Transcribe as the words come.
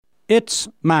It's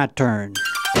my turn.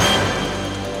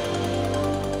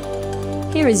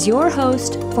 Here is your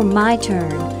host for My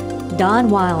Turn, Don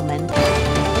Wildman.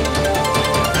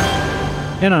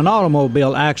 In an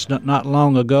automobile accident not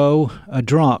long ago, a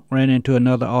drunk ran into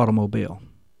another automobile.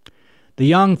 The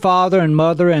young father and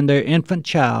mother and their infant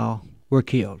child were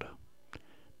killed.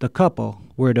 The couple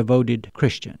were devoted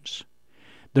Christians.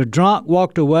 The drunk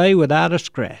walked away without a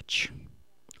scratch.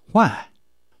 Why?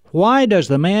 Why does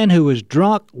the man who was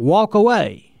drunk walk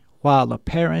away while the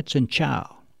parents and child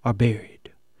are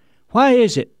buried? Why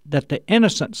is it that the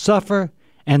innocent suffer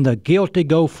and the guilty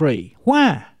go free?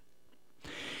 Why?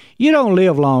 You don't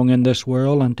live long in this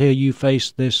world until you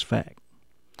face this fact,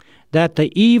 that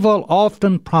the evil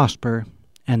often prosper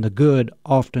and the good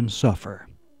often suffer.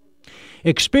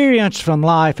 Experience from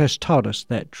life has taught us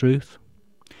that truth.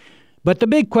 But the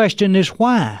big question is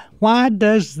why? Why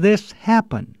does this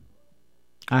happen?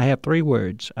 I have 3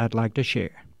 words I'd like to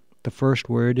share. The first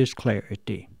word is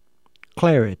clarity.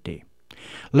 Clarity.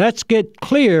 Let's get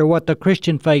clear what the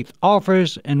Christian faith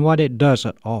offers and what it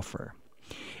doesn't offer.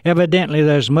 Evidently,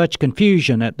 there's much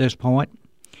confusion at this point.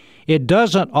 It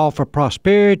doesn't offer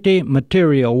prosperity,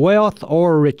 material wealth,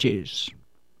 or riches.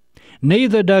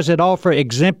 Neither does it offer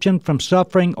exemption from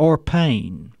suffering or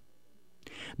pain.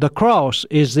 The cross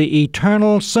is the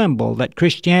eternal symbol that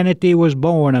Christianity was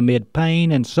born amid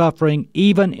pain and suffering,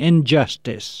 even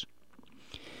injustice.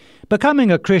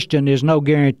 Becoming a Christian is no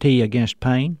guarantee against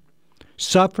pain,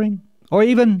 suffering, or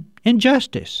even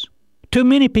injustice. Too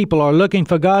many people are looking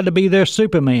for God to be their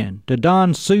Superman, to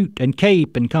don suit and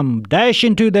cape and come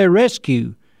dashing to their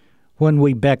rescue when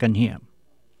we beckon Him.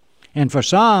 And for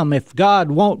some, if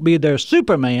God won't be their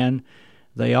Superman,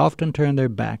 they often turn their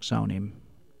backs on Him.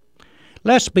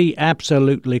 Let's be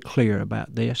absolutely clear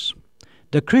about this.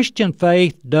 The Christian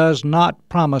faith does not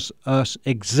promise us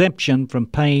exemption from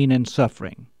pain and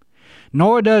suffering,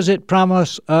 nor does it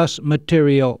promise us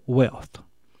material wealth.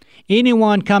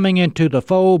 Anyone coming into the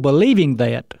fold believing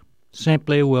that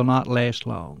simply will not last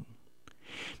long.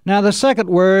 Now, the second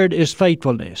word is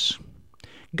faithfulness.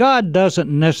 God doesn't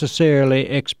necessarily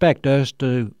expect us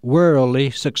to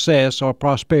worldly success or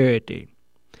prosperity.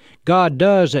 God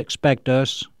does expect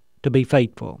us to be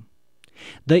faithful.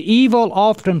 The evil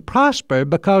often prosper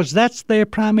because that's their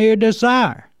primary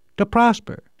desire, to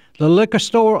prosper. The liquor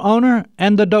store owner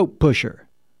and the dope pusher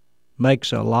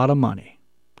makes a lot of money.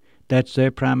 That's their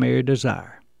primary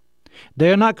desire.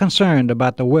 They're not concerned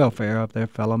about the welfare of their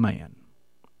fellow man.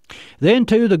 Then,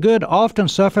 too, the good often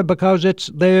suffer because it's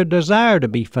their desire to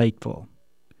be faithful.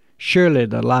 Surely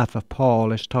the life of Paul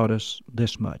has taught us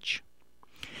this much.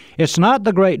 It's not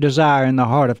the great desire in the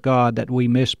heart of God that we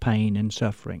miss pain and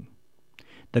suffering.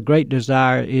 The great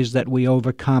desire is that we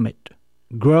overcome it,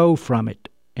 grow from it,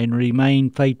 and remain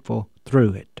faithful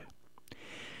through it.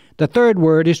 The third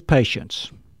word is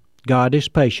patience. God is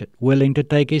patient, willing to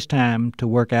take His time to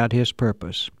work out His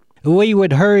purpose. We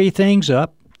would hurry things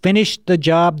up, finish the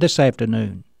job this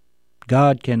afternoon.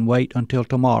 God can wait until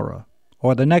tomorrow,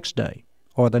 or the next day,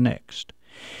 or the next.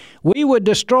 We would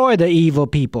destroy the evil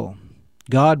people.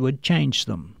 God would change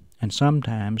them, and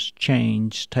sometimes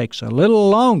change takes a little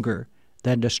longer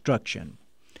than destruction.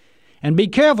 And be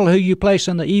careful who you place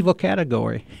in the evil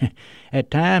category.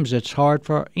 At times it's hard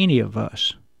for any of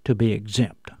us to be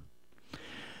exempt.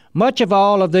 Much of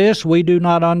all of this we do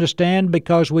not understand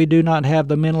because we do not have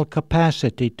the mental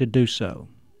capacity to do so.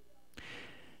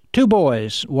 2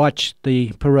 boys watched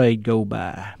the parade go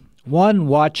by. One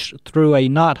watched through a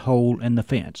knothole in the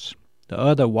fence. The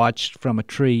other watched from a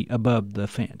tree above the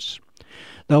fence.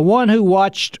 The one who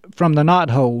watched from the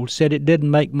knothole said it didn't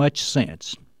make much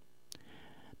sense.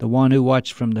 The one who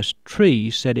watched from the tree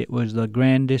said it was the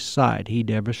grandest sight he'd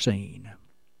ever seen.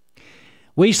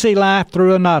 We see life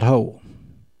through a knothole.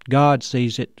 God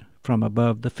sees it from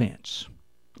above the fence.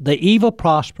 The evil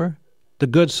prosper, the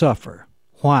good suffer.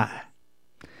 Why?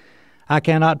 I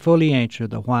cannot fully answer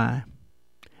the why,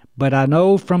 but I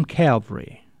know from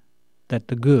Calvary that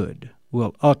the good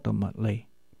will ultimately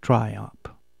triumph.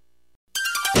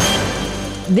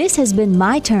 This has been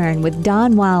My Turn with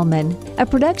Don Wildman, a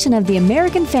production of the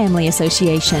American Family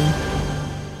Association.